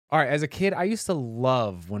All right, as a kid, I used to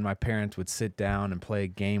love when my parents would sit down and play a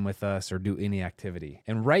game with us or do any activity.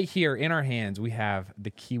 And right here in our hands, we have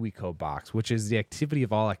the KiwiCo box, which is the activity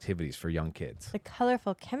of all activities for young kids. The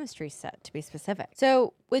colorful chemistry set, to be specific.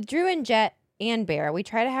 So with Drew and Jet and Bear, we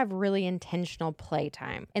try to have really intentional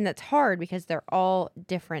playtime. And that's hard because they're all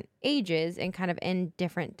different ages and kind of in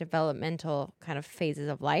different developmental kind of phases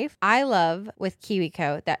of life. I love with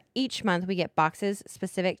KiwiCo that each month we get boxes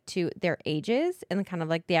specific to their ages and kind of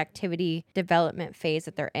like the activity development phase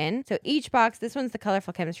that they're in. So each box, this one's the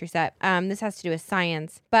colorful chemistry set. This has to do with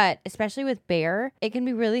science, but especially with Bear, it can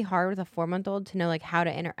be really hard with a 4-month-old to know like how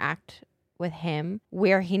to interact with him,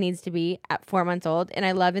 where he needs to be at 4 months old. And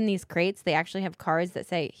I love in these crates, they actually have cards that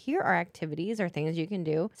say, here are activities or things you can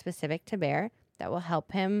do specific to Bear that will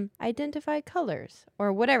help him identify colors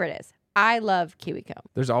or whatever it is. I love KiwiCo.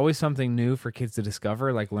 There's always something new for kids to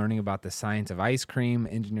discover, like learning about the science of ice cream,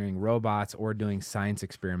 engineering robots, or doing science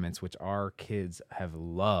experiments, which our kids have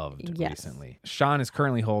loved recently. Sean is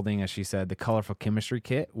currently holding, as she said, the colorful chemistry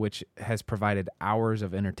kit, which has provided hours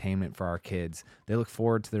of entertainment for our kids. They look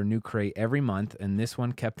forward to their new crate every month, and this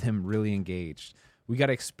one kept him really engaged. We got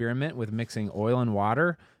to experiment with mixing oil and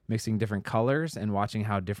water, mixing different colors, and watching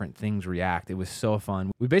how different things react. It was so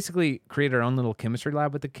fun. We basically created our own little chemistry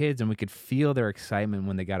lab with the kids, and we could feel their excitement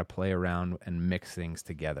when they got to play around and mix things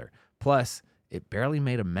together. Plus, it barely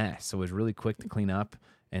made a mess, so it was really quick to clean up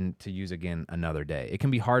and to use again another day. It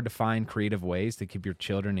can be hard to find creative ways to keep your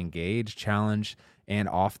children engaged, challenged, and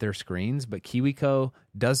off their screens, but KiwiCo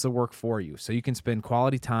does the work for you, so you can spend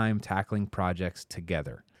quality time tackling projects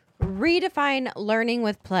together. Redefine learning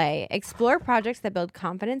with play. Explore projects that build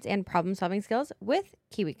confidence and problem-solving skills with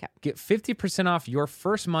KiwiCo. Get 50% off your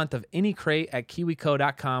first month of any crate at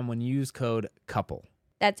kiwico.com when you use code COUPLE.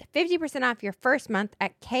 That's 50% off your first month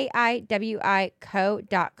at kiwico.com.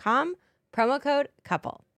 Promo code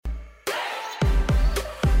COUPLE.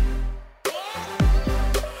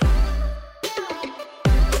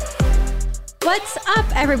 What's up,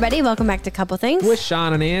 everybody? Welcome back to Couple Things with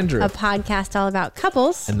Sean and Andrew, a podcast all about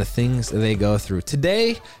couples and the things they go through.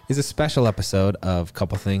 Today is a special episode of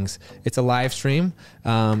Couple Things. It's a live stream,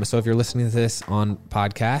 so if you're listening to this on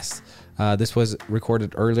podcast, this was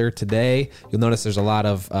recorded earlier today. You'll notice there's a lot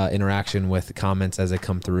of interaction with comments as they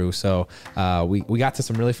come through. So we got to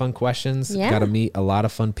some really fun questions, got to meet a lot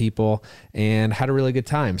of fun people, and had a really good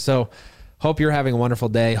time. So hope you're having a wonderful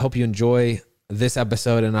day. Hope you enjoy this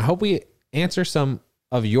episode, and I hope we answer some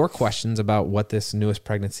of your questions about what this newest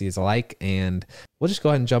pregnancy is like, and we'll just go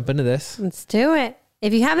ahead and jump into this. Let's do it.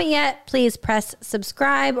 If you haven't yet, please press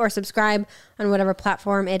subscribe or subscribe on whatever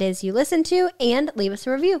platform it is you listen to, and leave us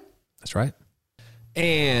a review. That's right.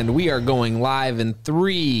 And we are going live in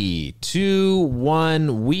 3, 2,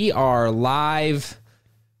 1. We are live.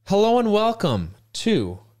 Hello and welcome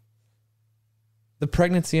to the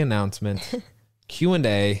pregnancy announcement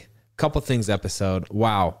Q&A, Couple Things episode.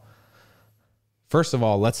 Wow. First of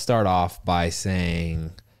all, let's start off by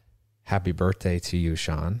saying happy birthday to you,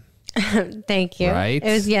 Sean. Thank you. Right?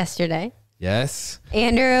 It was yesterday. Yes.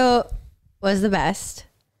 Andrew was the best.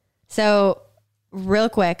 So real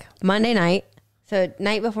quick, Monday night, so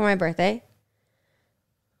night before my birthday,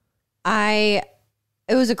 it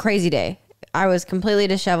was a crazy day. I was completely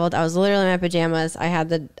disheveled. I was literally in my pajamas.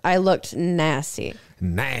 I looked nasty.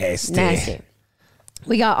 Nasty.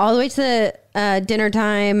 We got all the way to dinner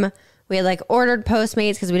time. We had like ordered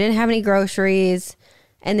Postmates because we didn't have any groceries.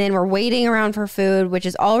 And then we're waiting around for food, which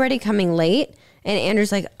is already coming late. And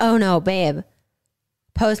Andrew's like, oh no, babe,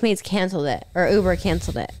 Postmates canceled it, or Uber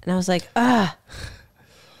canceled it. And I was like, ah.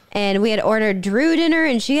 And we had ordered Drew dinner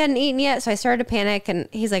and she hadn't eaten yet. So I started to panic, and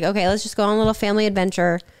he's like, okay, let's just go on a little family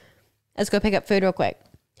adventure. Let's go pick up food real quick.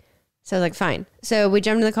 So I was like, fine. So we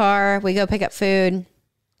jumped in the car, we go pick up food,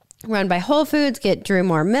 run by Whole Foods, get Drew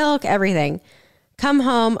more milk, everything. Come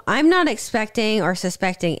home. I'm not expecting or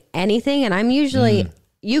suspecting anything. And I'm usually,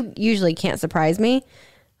 you usually can't surprise me.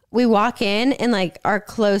 We walk in and like our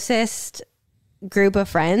closest group of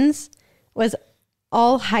friends was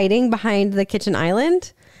all hiding behind the kitchen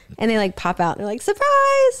island, and they like pop out and they're like,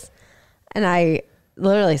 surprise. And I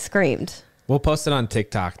literally screamed. We'll post it on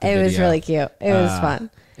TikTok. It was really cute. It was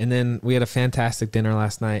fun. And then we had a fantastic dinner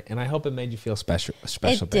last night, and I hope it made you feel special.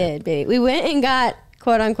 It did, baby. We went and got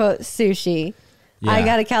quote unquote sushi. Yeah. I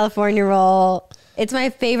got a California roll. It's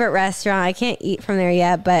my favorite restaurant. I can't eat from there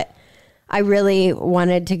yet, but I really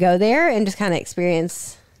wanted to go there and just kind of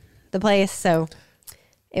experience the place. So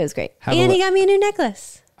it was great. And he got me a new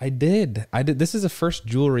necklace. I did. This is the first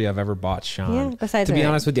jewelry I've ever bought, Sean. Yeah, besides to be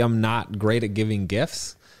honest with you, I'm not great at giving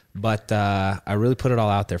gifts, but I really put it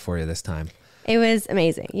all out there for you this time. It was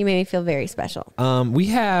amazing. You made me feel very special. We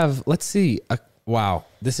have, let's see. Wow.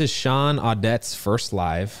 This is Sean Audette's first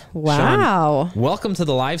live. Wow. Sean, welcome to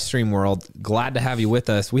the live stream world. Glad to have you with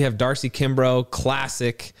us. We have Darcy Kimbrough,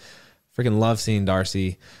 classic. Freaking love seeing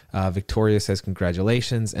Darcy. Victoria says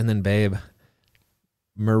congratulations. And then babe,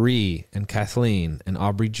 Marie and Kathleen and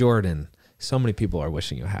Aubrey Jordan. So many people are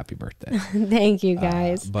wishing you a happy birthday. Thank you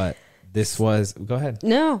guys. But this was, go ahead.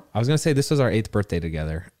 No. I was going to say this was our 8th birthday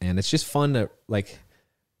together. And it's just fun to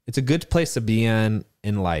it's a good place to be in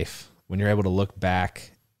life when you're able to look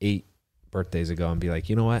back 8 birthdays ago and be like,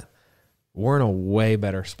 you know what? We're in a way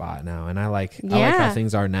better spot now. And I like how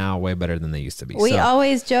things are now way better than they used to be. We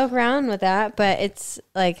always joke around with that, but it's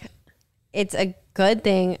a good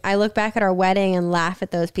thing. I look back at our wedding and laugh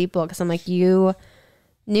at those people because I'm like, you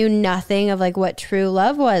knew nothing of what true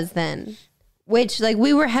love was then, which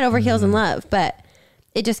we were head over heels in love, but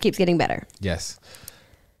it just keeps getting better. Yes.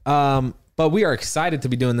 But we are excited to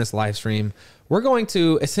be doing this live stream. We're going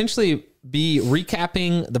to essentially be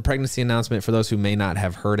recapping the pregnancy announcement for those who may not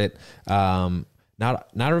have heard it. Not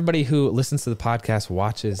everybody who listens to the podcast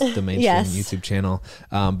watches the mainstream YouTube channel.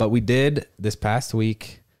 But we did this past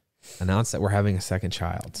week announce that we're having a second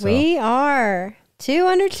child. So we are 2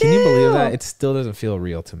 under 2. Can you believe that? It still doesn't feel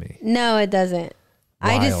real to me. No, it doesn't.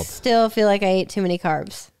 Wild. I just still feel like I ate too many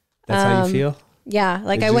carbs. That's how you feel? Yeah,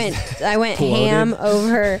 I went ham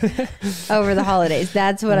over the holidays.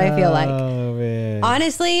 That's what I feel like. Oh man.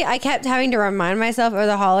 Honestly, I kept having to remind myself over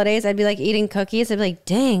the holidays. I'd be eating cookies. I'd be like,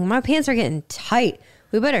 dang, my pants are getting tight.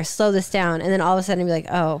 We better slow this down. And then all of a sudden I'd be like,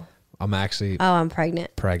 I'm pregnant.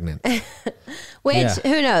 Which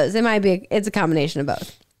who knows? It might be it's a combination of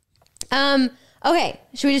both. Okay,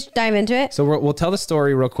 should we just dive into it? So we'll tell the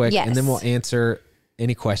story real quick, yes. And then we'll answer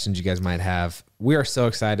any questions you guys might have. We are so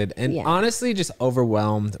excited and honestly just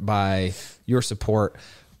overwhelmed by your support.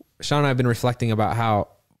 Sean and I have been reflecting about how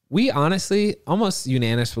we honestly almost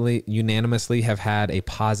unanimously have had a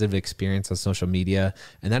positive experience on social media,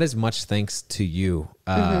 and that is much thanks to you.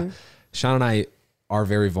 Sean and I are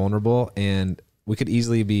very vulnerable, and we could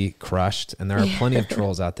easily be crushed, and there are plenty of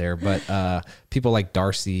trolls out there, but people like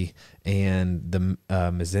Darcy and the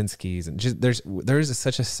Mazinskis, and just there's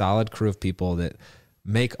such a solid crew of people that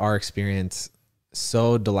make our experience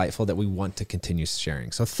so delightful that we want to continue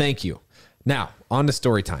sharing. So thank you. Now, on to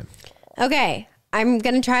story time. Okay, I'm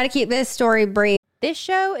going to try to keep this story brief. This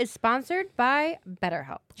show is sponsored by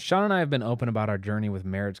BetterHelp. Sean and I have been open about our journey with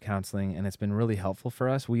marriage counseling, and it's been really helpful for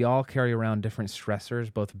us. We all carry around different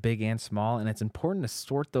stressors, both big and small, and it's important to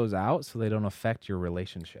sort those out so they don't affect your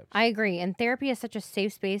relationships. I agree, and therapy is such a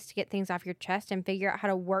safe space to get things off your chest and figure out how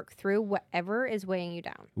to work through whatever is weighing you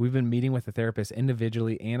down. We've been meeting with a therapist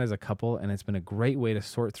individually and as a couple, and it's been a great way to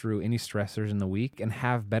sort through any stressors in the week and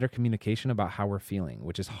have better communication about how we're feeling,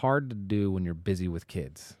 which is hard to do when you're busy with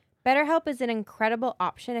kids. BetterHelp is an incredible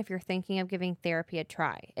option if you're thinking of giving therapy a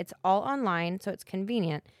try. It's all online, so it's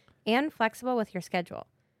convenient and flexible with your schedule.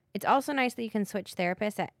 It's also nice that you can switch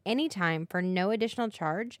therapists at any time for no additional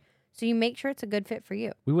charge, so you make sure it's a good fit for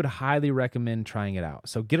you. We would highly recommend trying it out.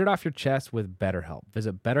 So get it off your chest with BetterHelp.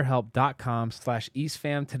 Visit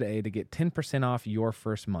BetterHelp.com/EastFam today to get 10% off your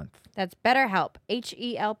first month. That's BetterHelp,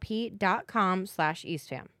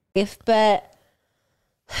 HELP.com/EastFam. But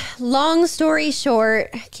long story short,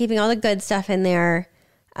 keeping all the good stuff in there,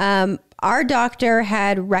 our doctor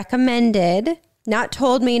had recommended, not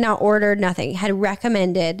told me, not ordered, nothing, had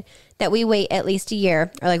recommended that we wait at least a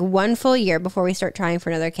year or 1 full year before we start trying for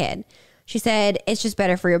another kid. She said, it's just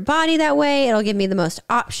better for your body that way. It'll give me the most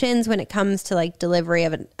options when it comes to delivery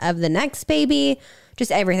of the next baby, just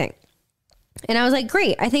everything. And I was like,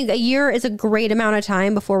 great. I think a year is a great amount of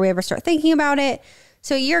time before we ever start thinking about it.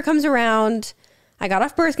 So a year comes around. I got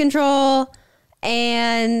off birth control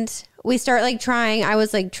and we start trying. I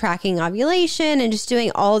was tracking ovulation and just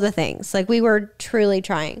doing all the things. We were truly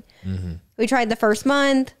trying. Mm-hmm. We tried the first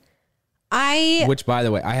month. Which, by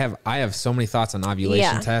the way, I have so many thoughts on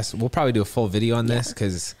ovulation tests. We'll probably do a full video on this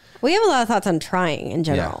because we have a lot of thoughts on trying in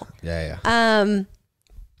general. Yeah.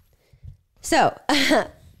 So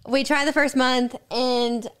we tried the first month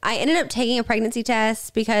and I ended up taking a pregnancy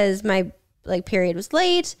test because my period was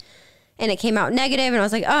late. And it came out negative, and I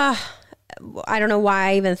was like, I don't know why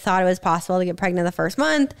I even thought it was possible to get pregnant the first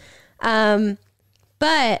month. But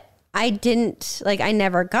I didn't, I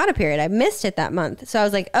never got a period. I missed it that month. So I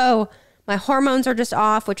was like, my hormones are just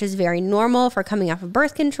off, which is very normal for coming off of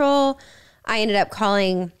birth control. I ended up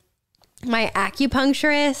calling my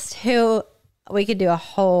acupuncturist, who we could do a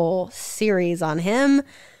whole series on him,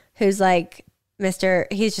 who's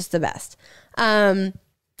he's just the best. I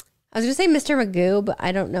was going to say Mr. Magoo, but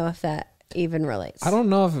I don't know if that even relates. I don't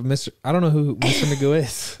know who Mr. Magoo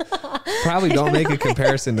is. Probably don't make a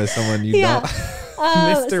comparison to someone you don't.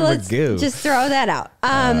 Mr. So Magoo. Just throw that out.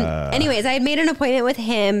 Anyways, I had made an appointment with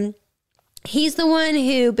him. He's the one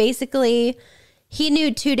who basically, he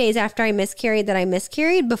knew 2 days after I miscarried that I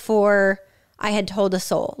miscarried before I had told a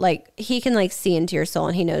soul. Like, he can like see into your soul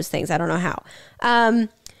and he knows things. I don't know how.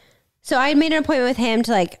 So I had made an appointment with him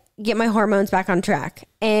to like get my hormones back on track.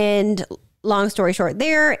 And long story short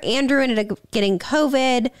there, Andrew ended up getting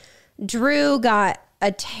COVID. Drew got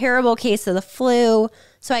a terrible case of the flu.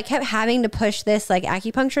 So I kept having to push this like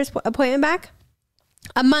acupuncturist appointment back.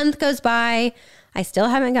 A month goes by. I still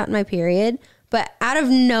haven't gotten my period, but out of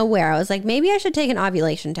nowhere, I was like, maybe I should take an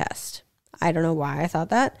ovulation test. I don't know why I thought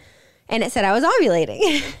that. And it said I was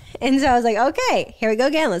ovulating. And so I was like, okay, here we go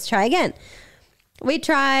again. Let's try again. We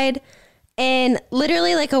tried. And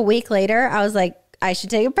literally like a week later, I was like, I should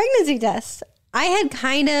take a pregnancy test. I had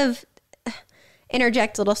kind of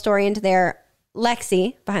interject a little story into there.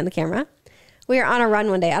 Lexi, behind the camera, we were on a run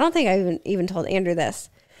one day. I don't think I even told Andrew this.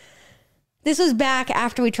 This was back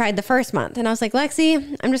after we tried the first month. And I was like, Lexi,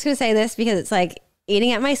 I'm just going to say this because it's like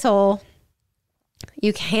eating at my soul.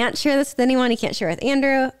 You can't share this with anyone. You can't share it with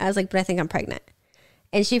Andrew. I was like, but I think I'm pregnant.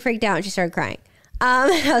 And she freaked out and she started crying.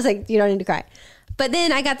 I was like, you don't need to cry. But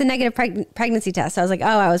then I got the negative pregnancy test. So I was like, oh,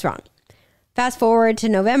 I was wrong. Fast forward to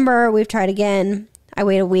November. We've tried again. I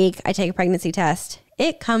wait a week. I take a pregnancy test.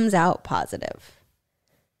 It comes out positive.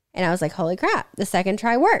 And I was like, holy crap, the second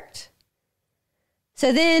try worked.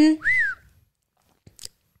 So then...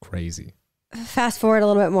 Crazy. Fast forward a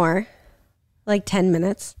little bit more, like 10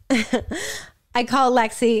 minutes. I called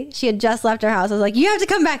Lexi. She had just left her house. I was like, you have to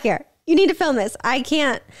come back here. You need to film this. I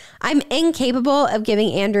can't. I'm incapable of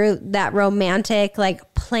giving Andrew that romantic,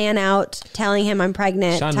 like plan out, telling him I'm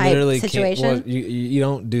pregnant Sean type situation. Well, you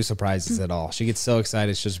don't do surprises at all. She gets so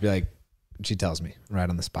excited. She'll just be like, she tells me right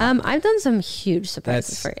on the spot. I've done some huge surprises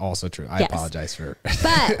That's for you. also true. I apologize for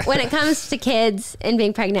But when it comes to kids and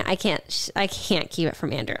being pregnant, I can't keep it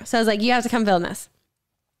from Andrew. So I was like, you have to come film this.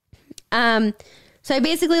 So I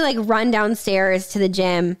basically like run downstairs to the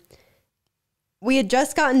gym. We had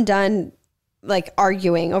just gotten done like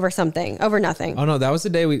arguing over nothing. Oh no, that was the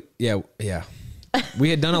day we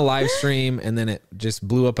had done a live stream and then it just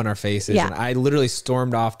blew up in our faces. Yeah. And I literally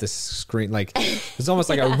stormed off the screen. Like it's almost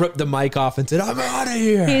like I ripped the mic off and said, I'm out of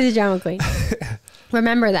here. He's a drama queen.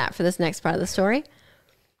 Remember that for this next part of the story.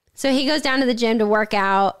 So he goes down to the gym to work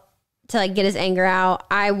out, to like get his anger out.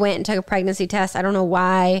 I went and took a pregnancy test. I don't know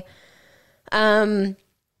why.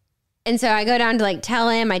 And so I go down to like tell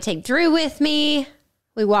him, I take Drew with me.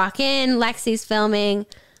 We walk in, Lexi's filming.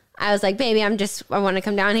 I was like, baby, I want to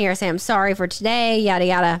come down here, say I'm sorry for today, yada,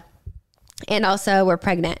 yada. And also we're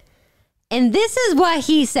pregnant. And this is what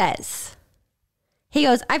he says. He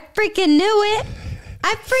goes, I freaking knew it.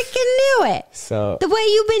 I freaking knew it. So the way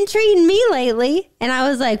you've been treating me lately. And I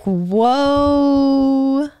was like,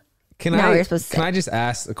 whoa. Can I just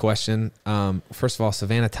ask a question? First of all,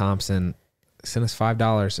 Savannah Thompson sent us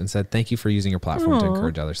 $5 and said, thank you for using your platform to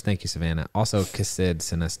encourage others. Thank you, Savannah. Also, Kassid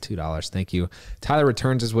sent us $2. Thank you. Tyler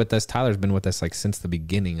Returns is with us. Tyler's been with us like since the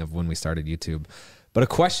beginning of when we started YouTube. But a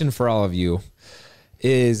question for all of you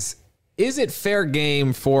is it fair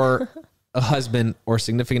game for a husband or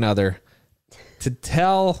significant other to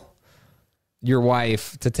tell your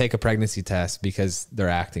wife to take a pregnancy test because they're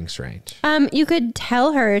acting strange? You could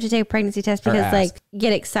tell her to take a pregnancy test because like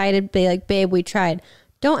get excited, be like, babe, we tried.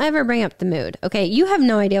 Don't ever bring up the mood. Okay. You have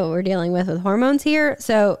no idea what we're dealing with hormones here.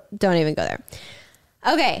 So don't even go there.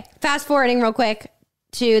 Okay. Fast forwarding real quick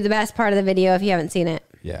to the best part of the video. If you haven't seen it.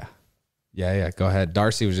 Yeah. Go ahead.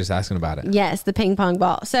 Darcy was just asking about it. Yes. The ping pong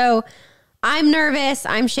ball. So I'm nervous.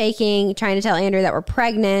 I'm shaking, trying to tell Andrew that we're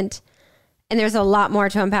pregnant. And there's a lot more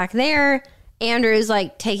to unpack there. Andrew's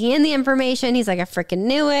like taking in the information. He's like, I freaking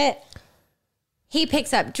knew it. He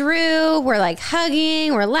picks up Drew. We're like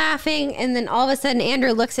hugging, we're laughing. And then all of a sudden,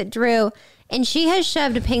 Andrew looks at Drew and she has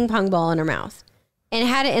shoved a ping pong ball in her mouth and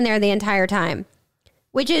had it in there the entire time,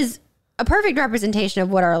 which is a perfect representation of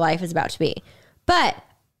what our life is about to be. But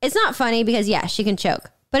it's not funny because, yeah, she can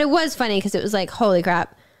choke. But it was funny because it was like, holy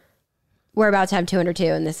crap, we're about to have 2 under 2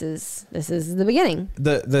 and this is the beginning.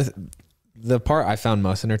 The part I found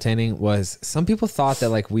most entertaining was some people thought that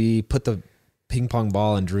like we put the ping pong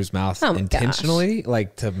ball in Drew's mouth intentionally,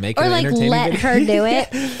 like to make it like entertaining. Or let her do it.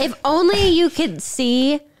 If only you could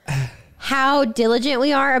see how diligent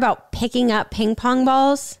we are about picking up ping pong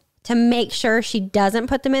balls to make sure she doesn't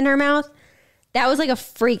put them in her mouth. That was like a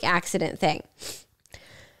freak accident thing.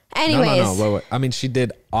 Anyways. No. Wait. I mean, she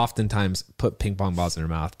did oftentimes put ping pong balls in her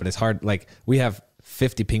mouth, but it's hard. Like we have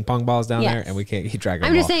 50 ping pong balls down there and we can't eat Dragon Ball.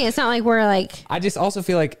 I'm just saying, it's not like we're like, I just also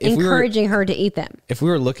feel like if encouraging her to eat them. If we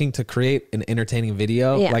were looking to create an entertaining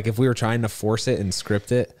video, like if we were trying to force it and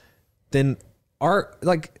script it, then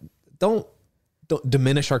don't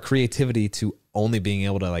diminish our creativity to only being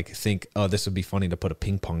able to like think, oh, this would be funny to put a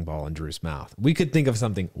ping pong ball in Drew's mouth. We could think of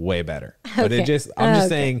something way better. But I'm just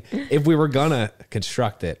saying, if we were gonna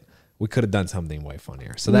construct it, we could have done something way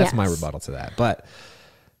funnier. So that's my rebuttal to that. But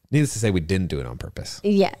needless to say, we didn't do it on purpose.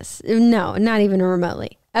 Yes. No, not even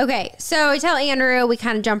remotely. Okay. So I tell Andrew, we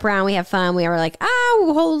kind of jump around. We have fun. We were like,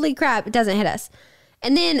 oh, holy crap. It doesn't hit us.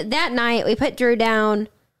 And then that night we put Drew down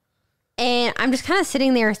and I'm just kind of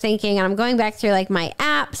sitting there thinking, and I'm going back through like my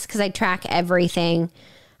apps because I track everything.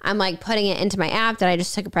 I'm like putting it into my app that I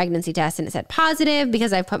just took a pregnancy test and it said positive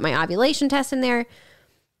because I put my ovulation test in there.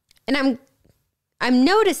 And I'm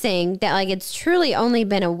noticing that like it's truly only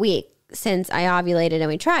been a week since I ovulated and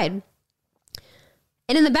we tried.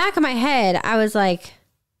 And in the back of my head, I was like,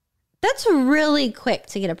 that's really quick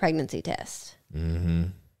to get a pregnancy test. Mm-hmm.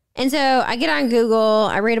 And so I get on Google,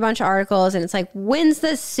 I read a bunch of articles, and it's like, when's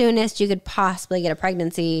the soonest you could possibly get a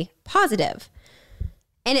pregnancy positive?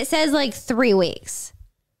 And it says like 3 weeks.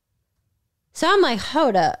 So I'm like,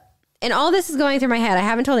 hold up. And all this is going through my head. I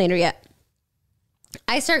haven't told Andrew yet.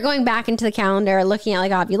 I start going back into the calendar, looking at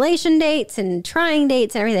like ovulation dates and trying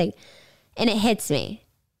dates and everything. And it hits me.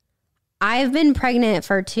 I've been pregnant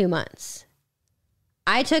for 2 months.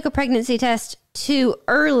 I took a pregnancy test too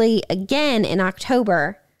early again in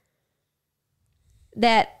October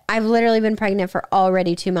that I've literally been pregnant for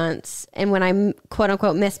already 2 months. And when I quote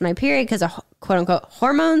unquote missed my period because of quote unquote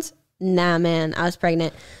hormones, nah, man, I was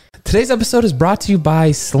pregnant. Today's episode is brought to you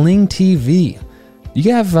by Sling TV.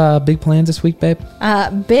 You have big plans this week, babe?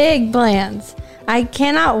 Big plans. I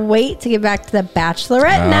cannot wait to get back to the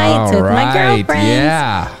bachelorette nights with my girlfriends.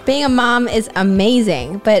 Yeah. Being a mom is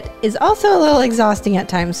amazing, but is also a little exhausting at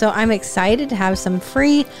times. So I'm excited to have some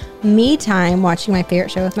free me time watching my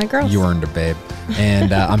favorite show with my girls. You earned it, babe.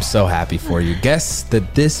 And I'm so happy for you. Guess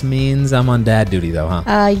that this means I'm on dad duty, though,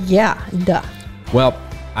 huh? Yeah, duh. Well,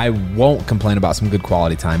 I won't complain about some good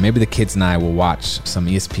quality time. Maybe the kids and I will watch some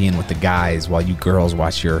ESPN with the guys while you girls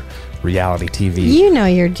watch your reality TV. You know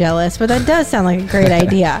you're jealous, but that does sound like a great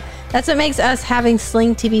idea. That's what makes us having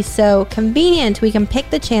Sling TV so convenient. We can pick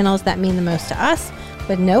the channels that mean the most to us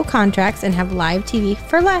with no contracts and have live TV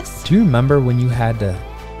for less. Do you remember when you had to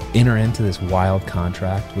enter into this wild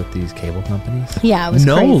contract with these cable companies? Yeah, it was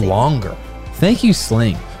no crazy. longer. Thank you,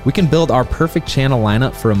 Sling. We can build our perfect channel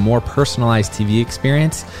lineup for a more personalized TV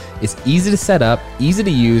experience. It's easy to set up, easy to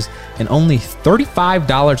use, and only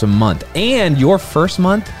 $35 a month. And your first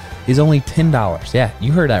month is only $10. Yeah,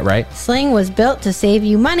 you heard that right. Sling was built to save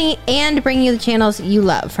you money and bring you the channels you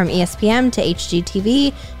love, from ESPN to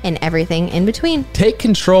HGTV and everything in between. Take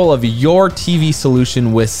control of your TV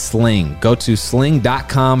solution with Sling. Go to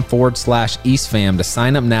sling.com/EastFam to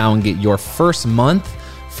sign up now and get your first month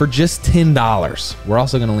for just $10. We're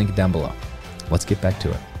also going to link it down below. Let's get back to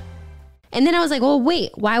it. And then I was like, well,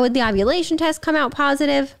 wait, why would the ovulation test come out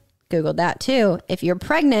positive? Googled that too. If you're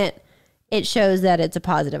pregnant, it shows that it's a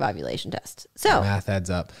positive ovulation test. So math adds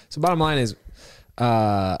up. So bottom line is,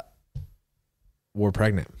 we're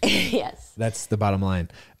pregnant. yes. That's the bottom line.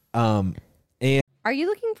 Are you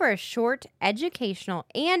looking for a short, educational,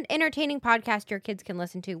 and entertaining podcast your kids can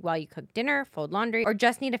listen to while you cook dinner, fold laundry, or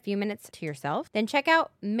just need a few minutes to yourself? Then check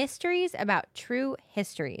out Mysteries About True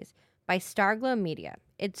Histories by Starglow Media.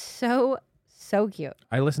 It's so cute.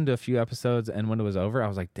 I listened to a few episodes, and when it was over, I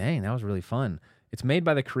was like, dang, that was really fun. It's made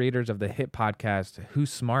by the creators of the hit podcast Who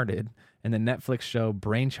Smarted and the Netflix show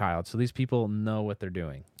Brainchild, so these people know what they're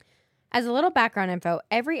doing. As a little background info,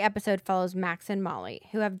 every episode follows Max and Molly,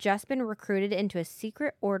 who have just been recruited into a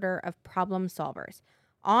secret order of problem solvers,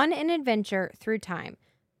 on an adventure through time,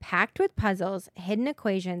 packed with puzzles, hidden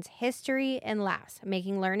equations, history, and laughs,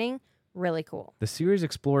 making learning really cool. The series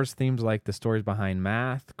explores themes like the stories behind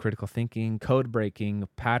math, critical thinking, code breaking,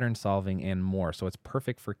 pattern solving, and more, so it's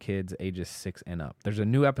perfect for kids ages 6 and up. There's a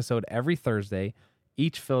new episode every Thursday,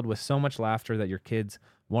 each filled with so much laughter that your kids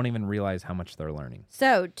won't even realize how much they're learning.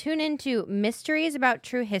 So tune into Mysteries About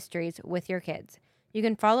True Histories with your kids. You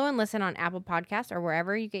can follow and listen on Apple Podcasts or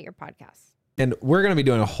wherever you get your podcasts. And we're going to be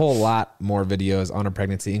doing a whole lot more videos on our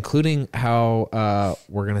pregnancy, including how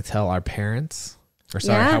we're going to tell our parents. Or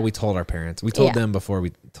how we told our parents. We told them before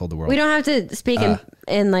we told the world. We don't have to speak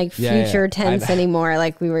in like future tense anymore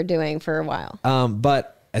like we were doing for a while.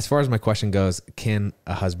 But as far as my question goes, can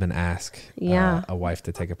a husband ask a wife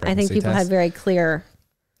to take a pregnancy test? I think people had very clear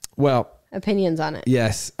opinions on it.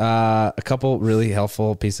 Yes. A couple really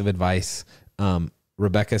helpful piece of advice.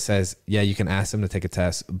 Rebecca says, yeah, you can ask them to take a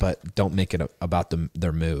test, but don't make it about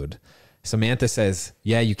their mood. Samantha says,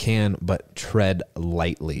 yeah, you can, but tread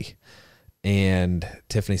lightly. And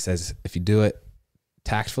Tiffany says, if you do it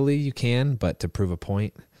tactfully, you can, but to prove a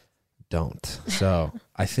point, don't. So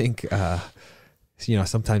I think,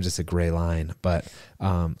 sometimes it's a gray line, but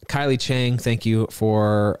Kylie Chang, thank you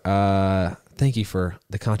for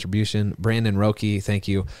the contribution. Brandon Roki, thank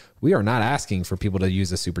you. We are not asking for people to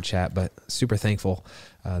use the super chat, but super thankful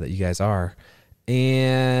that you guys are.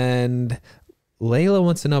 And Layla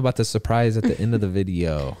wants to know about the surprise at the end of the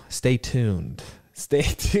video. Stay tuned. Stay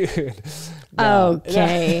tuned. No.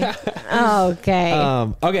 Okay.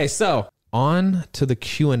 Okay. Okay. So on to the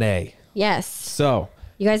Q&A. Yes. So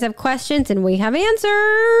you guys have questions and we have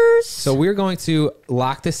answers. So we're going to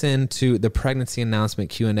lock this into the pregnancy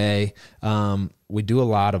announcement Q&A. We do a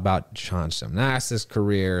lot about Sean's gymnastics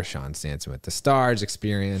career, Sean's Dancing with the Stars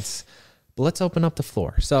experience, but let's open up the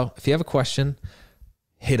floor. So if you have a question,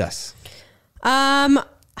 hit us.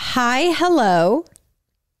 Hi, hello.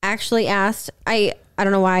 Actually asked, I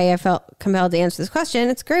don't know why I felt compelled to answer this question.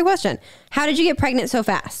 It's a great question. How did you get pregnant so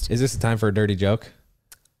fast? Is this the time for a dirty joke?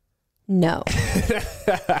 No. Okay.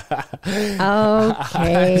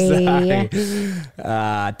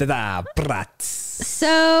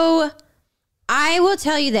 So I will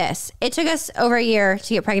tell you this. It took us over a year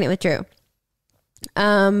to get pregnant with Drew.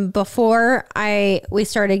 Before we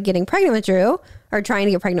started getting pregnant with Drew, or trying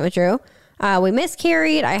to get pregnant with Drew, we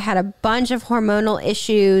miscarried. I had a bunch of hormonal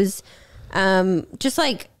issues, just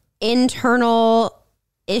like internal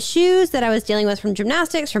issues that I was dealing with from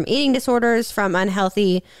gymnastics, from eating disorders, from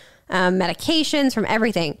unhealthy medications, from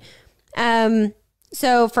everything.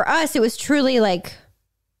 So for us, it was truly like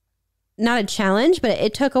not a challenge, but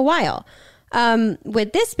it took a while.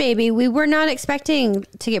 With this baby, we were not expecting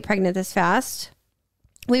to get pregnant this fast.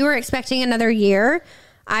 We were expecting another year.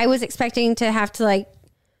 I was expecting to have to like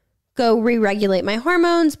go re-regulate my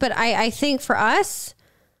hormones, but I think for us,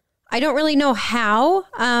 I don't really know how.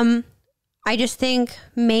 I just think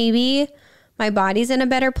maybe my body's in a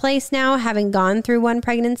better place now, having gone through one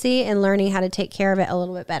pregnancy and learning how to take care of it a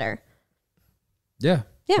little bit better. Yeah.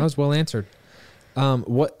 That was well answered.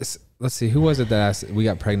 Let's see, who was it that asked, we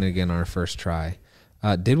got pregnant again on our first try?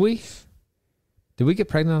 Did we get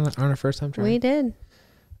pregnant on our first time try? We did.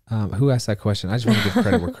 Who asked that question? I just want to give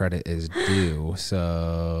credit where credit is due.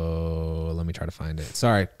 So let me try to find it.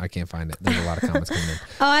 Sorry, I can't find it. There's a lot of comments coming in.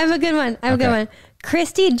 Oh, I have a good one. A good one.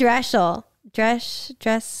 Christy Dressel.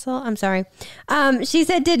 I'm sorry. She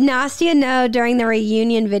said, did Nastia know during the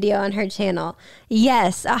reunion video on her channel?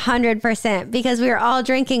 Yes, 100%. Because we were all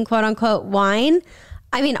drinking quote unquote wine.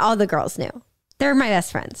 I mean, all the girls knew. They're my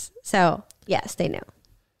best friends. So yes, they knew.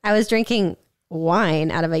 I was drinking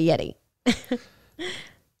wine out of a Yeti.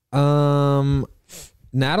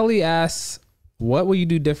 Natalie asks, what will you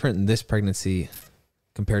do different in this pregnancy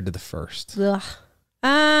compared to the first? Ugh.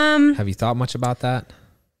 Have you thought much about that?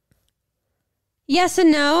 Yes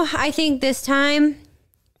and no. I think this time,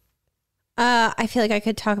 I feel like I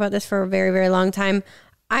could talk about this for a very, very long time.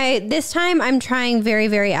 This time I'm trying very,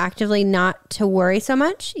 very actively not to worry so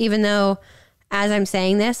much, even though as I'm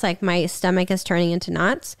saying this, like my stomach is turning into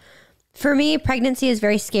knots. For me, pregnancy is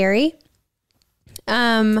very scary.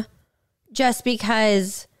 Just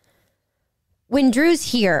because when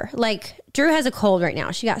Drew's here, like Drew has a cold right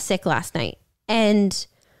now. She got sick last night and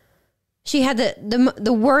she had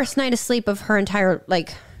the worst night of sleep of her entire,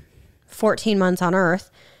 14 months on earth.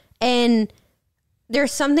 And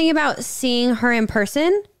there's something about seeing her in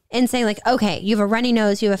person and saying like, okay, you have a runny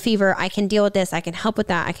nose, you have a fever. I can deal with this. I can help with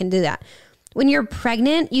that. I can do that. When you're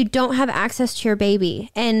pregnant, you don't have access to your baby.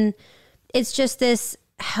 And it's just this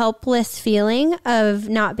helpless feeling of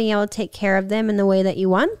not being able to take care of them in the way that you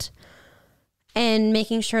want and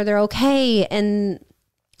making sure they're okay and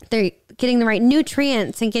they're getting the right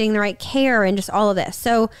nutrients and getting the right care and just all of this.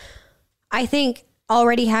 So I think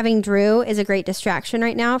already having Drew is a great distraction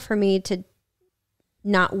right now for me to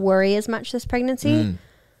not worry as much this pregnancy.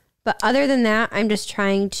 But other than that, I'm just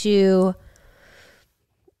trying to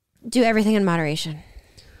do everything in moderation.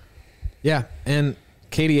 Yeah. And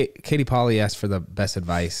Katie Polly asked for the best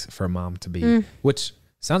advice for a mom to be, which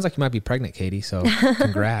sounds like you might be pregnant, Katie. So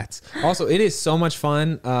congrats. Also, it is so much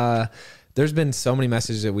fun. There's been so many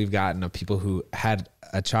messages that we've gotten of people who had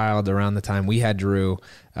a child around the time we had Drew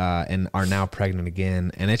and are now pregnant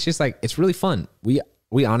again. And it's just like, it's really fun. We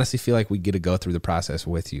honestly feel like we get to go through the process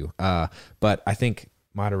with you. But I think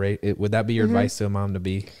moderate it. Would that be your advice to a mom to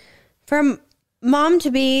be? From mom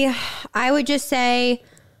to be, I would just say,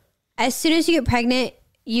 as soon as you get pregnant,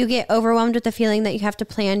 you get overwhelmed with the feeling that you have to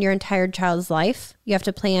plan your entire child's life. You have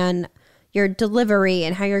to plan your delivery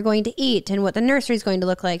and how you're going to eat and what the nursery is going to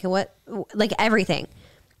look like and what, like everything.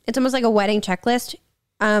 It's almost like a wedding checklist.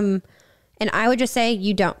 And I would just say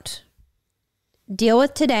you don't. Deal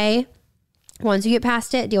with today. Once you get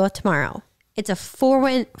past it, deal with tomorrow. It's a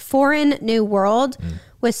foreign new world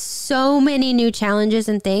with so many new challenges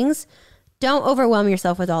and things. Don't overwhelm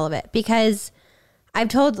yourself with all of it, because I've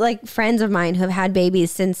told like friends of mine who have had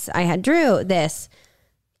babies since I had Drew this,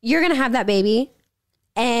 you're going to have that baby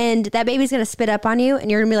and that baby's going to spit up on you and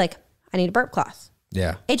you're going to be like, I need a burp cloth.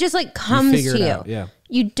 Yeah. It just like comes to you. Yeah.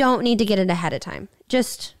 You don't need to get it ahead of time.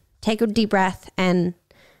 Just take a deep breath and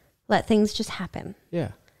let things just happen.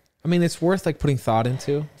 Yeah. I mean, it's worth like putting thought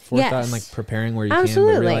into, forethought and like preparing where you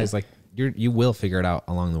Absolutely. can, but realize like you will figure it out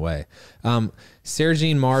along the way. Sarah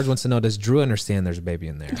Jean Mars wants to know, does Drew understand there's a baby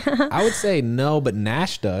in there? I would say no, but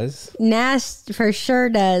Nash does. Nash for sure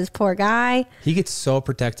does. Poor guy. He gets so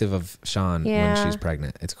protective of Sean when she's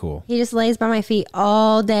pregnant. It's cool. He just lays by my feet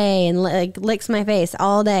all day and like licks my face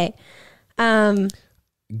all day.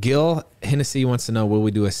 Gil Hennessy wants to know, will we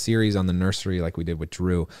do a series on the nursery like we did with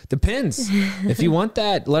Drew? Depends. If you want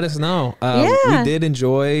that, let us know. We did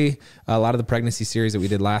enjoy a lot of the pregnancy series that we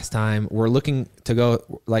did last time. We're looking to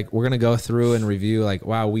go, like, we're going to go through and review, like,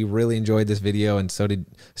 wow, we really enjoyed this video, and so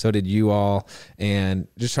did you all, and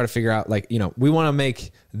just try to figure out, like, you know, we want to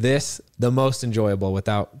make this the most enjoyable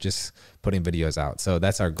without just putting videos out. So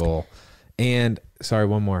that's our goal. And sorry,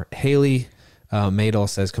 one more. Haley Madel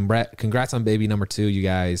says, congrats on baby number 2, you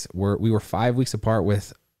guys. We were 5 weeks apart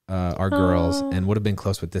with our girls and would have been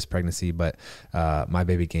close with this pregnancy, but my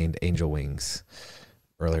baby gained angel wings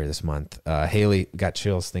earlier this month. Haley got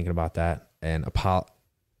chills thinking about that, and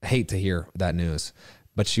hate to hear that news,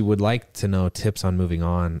 but she would like to know tips on moving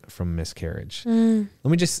on from miscarriage. Let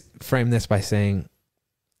me just frame this by saying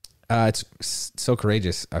it's so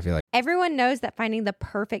courageous, I feel like. Everyone knows that finding the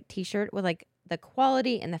perfect t-shirt with like the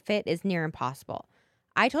quality and the fit is near impossible.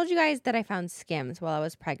 I told you guys that I found Skims while I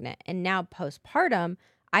was pregnant, and now postpartum,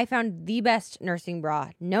 I found the best nursing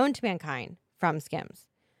bra known to mankind from Skims.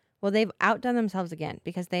 Well, they've outdone themselves again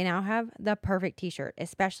because they now have the perfect t-shirt,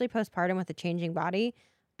 especially postpartum with a changing body.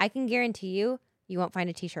 I can guarantee you won't find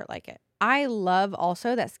a t-shirt like it. I love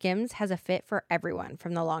also that Skims has a fit for everyone,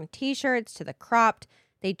 from the long t-shirts to the cropped.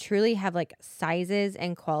 They truly have like sizes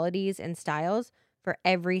and qualities and styles for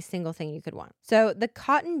every single thing you could want. So the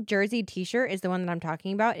cotton jersey t-shirt is the one that I'm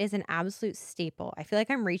talking about. It is an absolute staple. I feel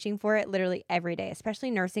like I'm reaching for it literally every day,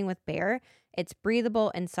 especially nursing with Bear. It's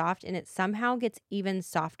breathable and soft, and it somehow gets even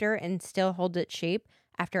softer and still holds its shape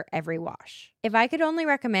after every wash. If I could only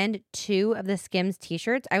recommend 2 of the Skims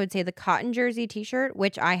t-shirts, I would say the cotton jersey t-shirt,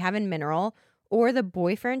 which I have in mineral, or the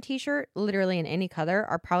boyfriend t-shirt, literally in any color,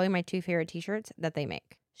 are probably my 2 favorite t-shirts that they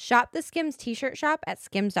make. Shop the Skims t-shirt shop at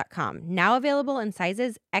skims.com. Now available in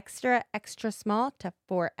sizes extra, extra small to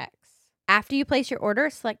 4X. After you place your order,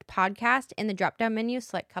 select podcast in the drop-down menu,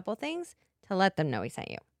 select couple things to let them know we sent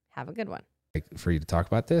you. Have a good one. For you to talk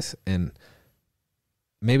about this, and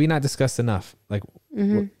maybe not discussed enough. Like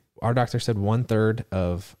our doctor said, 1/3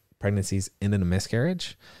 of pregnancies end in a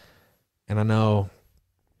miscarriage. And I know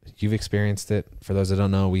you've experienced it. For those that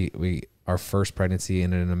don't know, we our first pregnancy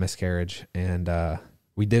ended in a miscarriage, and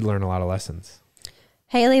we did learn a lot of lessons.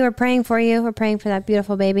 Haley, we're praying for you. We're praying for that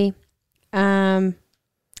beautiful baby. That's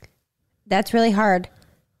really hard.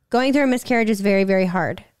 Going through a miscarriage is very, very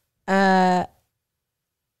hard. I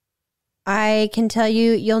can tell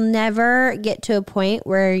you, you'll never get to a point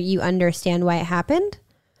where you understand why it happened,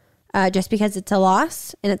 just because it's a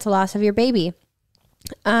loss, and it's a loss of your baby.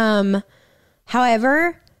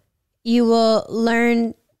 However, you will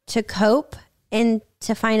learn to cope and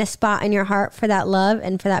to find a spot in your heart for that love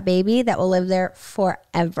and for that baby that will live there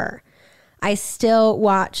forever. I still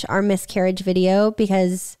watch our miscarriage video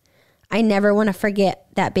because I never want to forget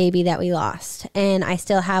that baby that we lost. And I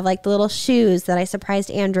still have like the little shoes that I surprised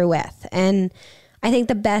Andrew with. And I think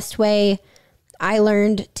the best way I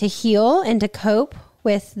learned to heal and to cope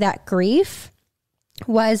with that grief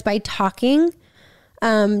was by talking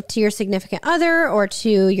to your significant other or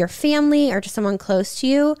to your family or to someone close to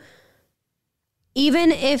you.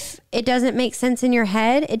 Even if it doesn't make sense in your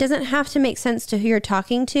head, it doesn't have to make sense to who you're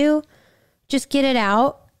talking to. Just get it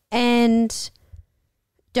out and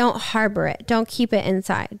don't harbor it. Don't keep it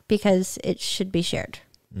inside because it should be shared.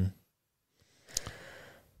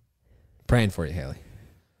 Praying for you, Haley.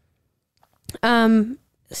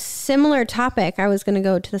 Similar topic. I was going to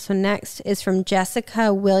go to this one next is from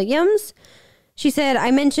Jessica Williams. She said,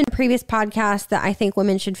 I mentioned in a previous podcast that I think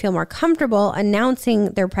women should feel more comfortable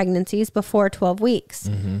announcing their pregnancies before 12 weeks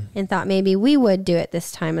and thought maybe we would do it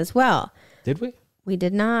this time as well. Did we? We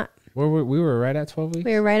did not. We were right at 12 weeks?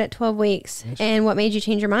 We were right at 12 weeks. And what made you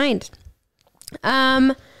change your mind?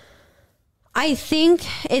 I think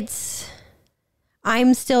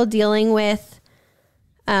I'm still dealing with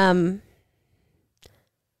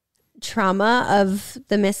trauma of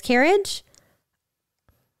the miscarriage.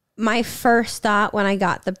 My first thought when I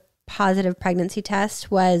got the positive pregnancy test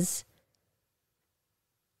was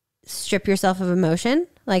strip yourself of emotion.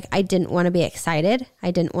 Like, I didn't want to be excited.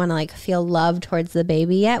 I didn't want to like feel love towards the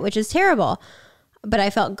baby yet, which is terrible. But I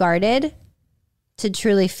felt guarded to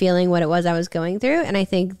truly feeling what it was I was going through. And I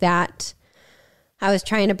think that I was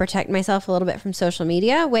trying to protect myself a little bit from social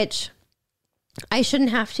media, which I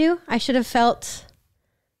shouldn't have to. I should have felt,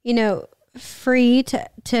 free to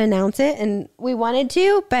announce it, and we wanted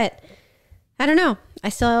to, but I don't know. I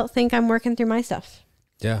still think I'm working through my stuff.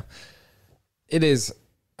 Yeah, it is.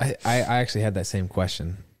 I actually had that same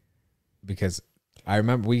question because I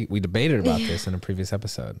remember we debated about this in a previous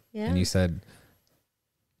episode, and you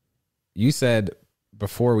said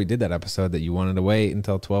before we did that episode that you wanted to wait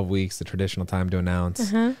until 12 weeks, the traditional time to announce.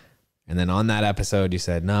 Uh-huh. And then on that episode, you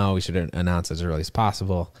said, no, we should announce as early as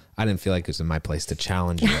possible. I didn't feel like it was in my place to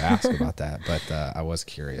challenge you or ask about that, but I was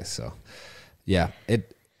curious. So, yeah, it's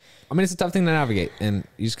a tough thing to navigate, and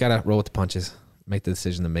you just got to roll with the punches, make the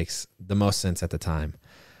decision that makes the most sense at the time.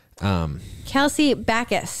 Kelsey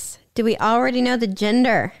Backus, do we already know the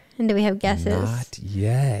gender? And do we have guesses? Not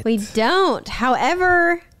yet. We don't.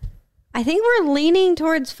 However, I think we're leaning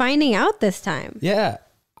towards finding out this time. Yeah.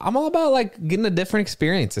 I'm all about like getting a different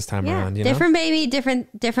experience this time around. Different baby, different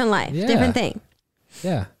life, different thing.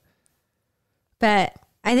 Yeah. But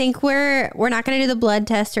I think we're not going to do the blood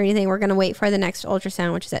test or anything. We're going to wait for the next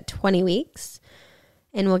ultrasound, which is at 20 weeks.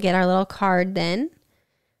 And we'll get our little card then.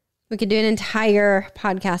 We could do an entire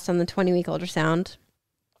podcast on the 20-week ultrasound.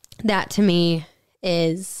 That to me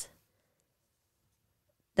is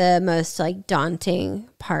the most like daunting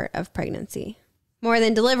part of pregnancy. More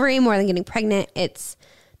than delivery, more than getting pregnant. It's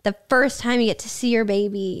the first time you get to see your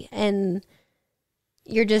baby and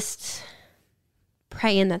you're just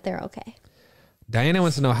praying that they're okay. Diana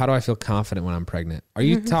wants to know, how do I feel confident when I'm pregnant? Are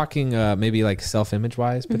you talking maybe like self-image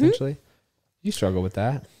wise potentially? You struggle with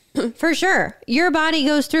that. For sure. Your body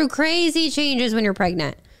goes through crazy changes when you're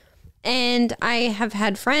pregnant. And I have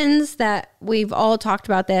had friends that we've all talked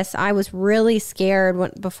about this. I was really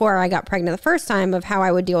scared before I got pregnant the first time of how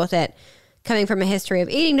I would deal with it, coming from a history of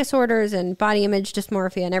eating disorders and body image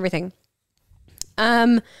dysmorphia and everything.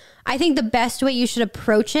 I think the best way you should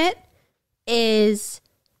approach it is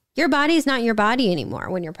your body is not your body anymore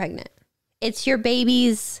when you're pregnant. It's your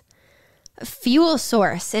baby's fuel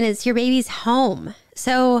source and it's your baby's home.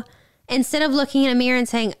 So instead of looking in a mirror and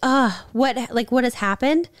saying, what has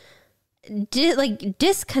happened?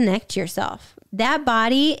 Disconnect yourself. That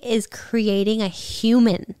body is creating a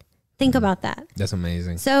human. Think about that. That's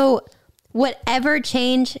amazing. So whatever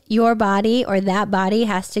change your body or that body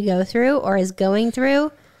has to go through or is going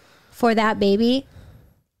through for that baby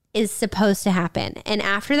is supposed to happen. And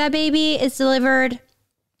after that baby is delivered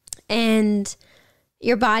and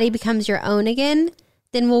your body becomes your own again,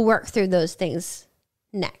 then we'll work through those things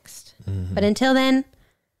next. But until then,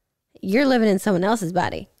 you're living in someone else's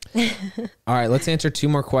body. All right, let's answer 2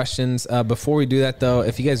 more questions. Before we do that, though,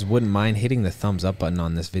 if you guys wouldn't mind hitting the thumbs up button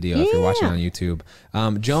on this video if you're watching on YouTube.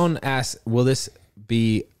 Joan asks, will this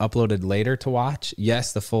be uploaded later to watch?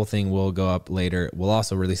 Yes, the full thing will go up later. We'll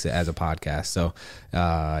also release it as a podcast. So,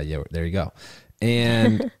 there you go.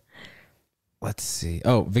 And let's see.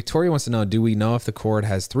 Oh, Victoria wants to know, do we know if the cord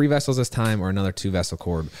has 3 vessels this time or another 2-vessel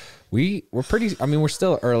cord? We're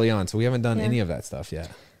still early on, so we haven't done any of that stuff yet.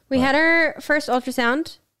 We had our first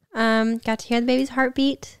ultrasound. Got to hear the baby's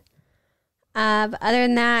heartbeat. But other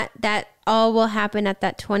than that all will happen at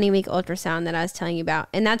that 20-week ultrasound that I was telling you about.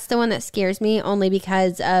 And that's the one that scares me only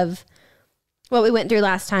because of what we went through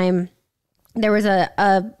last time. There was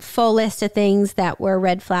a full list of things that were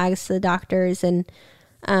red flags to the doctors. And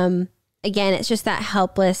again, it's just that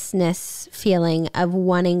helplessness feeling of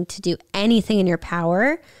wanting to do anything in your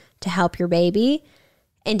power to help your baby.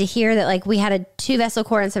 And to hear that like we had a 2-vessel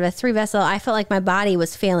cord instead of a 3-vessel, I felt like my body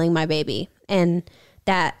was failing my baby. And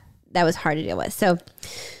that was hard to deal with. So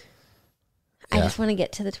I just want to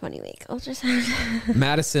get to the 20-week ultrasound.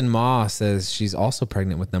 Madison Ma says she's also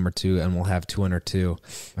pregnant with number 2 and will have 2 under 2.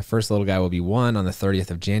 My first little guy will be 1 on the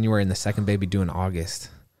 30th of January and the second baby due in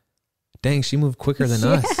August. Dang, she moved quicker than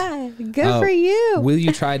us. Yeah, good for you. Will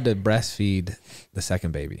you try to breastfeed the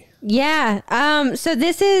second baby? Yeah. So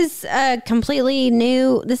this is a completely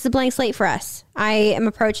new, this is a blank slate for us. I am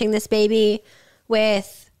approaching this baby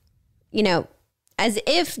with, as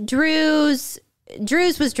if Drew's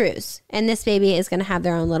Drew's was Drew's, and this baby is going to have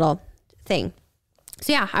their own little thing.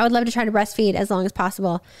 So yeah, I would love to try to breastfeed as long as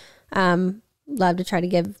possible. Love to try to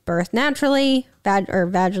give birth naturally, or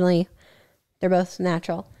vaginally. They're both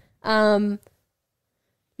natural.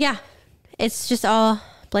 Yeah, it's just all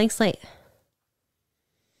blank slate.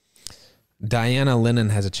 Diana Lennon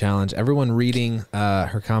has a challenge. Everyone reading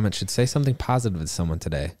her comment should say something positive to someone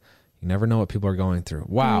today. You never know what people are going through.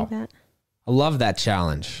 Wow. I love that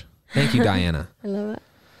challenge. Thank you, Diana. I love it.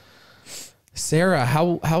 Sarah,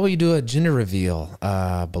 how will you do a gender reveal?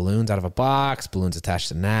 Balloons out of a box, balloons attached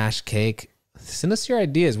to Nash, cake. Send us your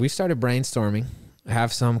ideas. We've started brainstorming.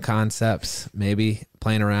 Have some concepts, maybe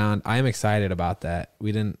playing around. I am excited about that.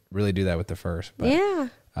 We didn't really do that with the first. But, yeah.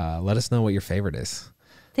 Let us know what your favorite is.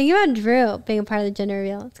 Think about Drew being a part of the gender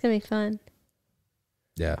reveal. It's going to be fun.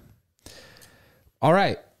 Yeah. All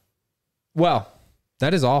right. Well,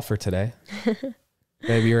 that is all for today.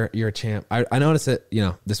 Baby, you're a champ. I noticed that,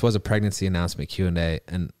 this was a pregnancy announcement Q&A,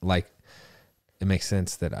 and it makes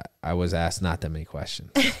sense that I was asked not that many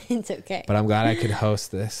questions. It's okay. But I'm glad I could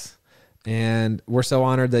host this. And we're so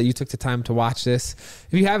honored that you took the time to watch this.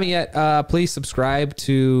 If you haven't yet, please subscribe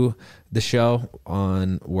to the show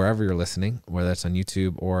on wherever you're listening, whether it's on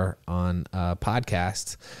YouTube or on a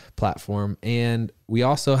podcast platform. And we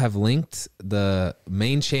also have linked the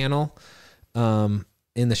main channel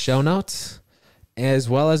in the show notes, as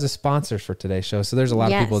well as the sponsors for today's show. So there's a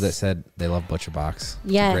lot of people that said they love ButcherBox.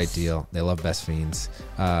 It's a great deal. They love Best Fiends.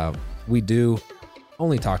 We do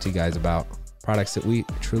only talk to you guys about products that we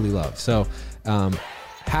truly love. So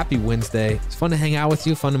happy Wednesday. It's fun to hang out with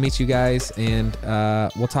you, fun to meet you guys, and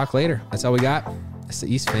we'll talk later. That's all we got. It's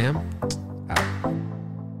the East Fam. Out.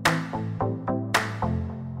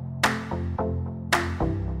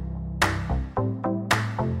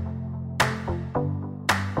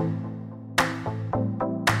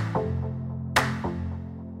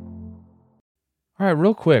 All right,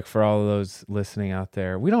 real quick for all of those listening out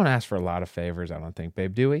there, we don't ask for a lot of favors, I don't think,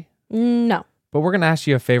 babe, do we? No. But we're going to ask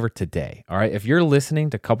you a favor today, all right? If you're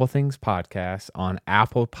listening to Couple Things Podcast on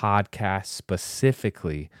Apple Podcasts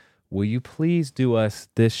specifically, will you please do us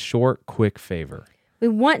this short, quick favor? We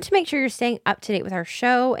want to make sure you're staying up to date with our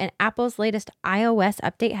show, and Apple's latest iOS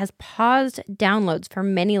update has paused downloads for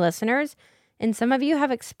many listeners. And some of you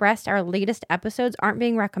have expressed our latest episodes aren't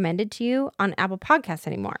being recommended to you on Apple Podcasts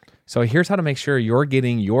anymore. So here's how to make sure you're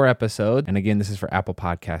getting your episode. And again, this is for Apple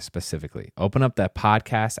Podcasts specifically. Open up that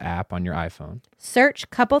podcast app on your iPhone. Search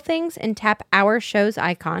Couple Things and tap our show's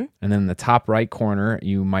icon. And then in the top right corner,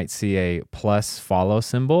 you might see a plus follow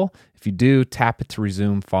symbol. If you do, tap it to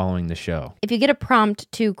resume following the show. If you get a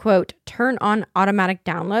prompt to, quote, turn on automatic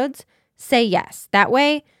downloads, say yes. That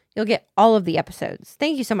way, you'll get all of the episodes.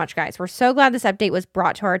 Thank you so much, guys. We're so glad this update was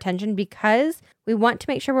brought to our attention because we want to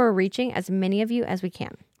make sure we're reaching as many of you as we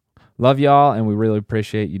can. Love y'all, and we really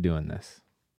appreciate you doing this.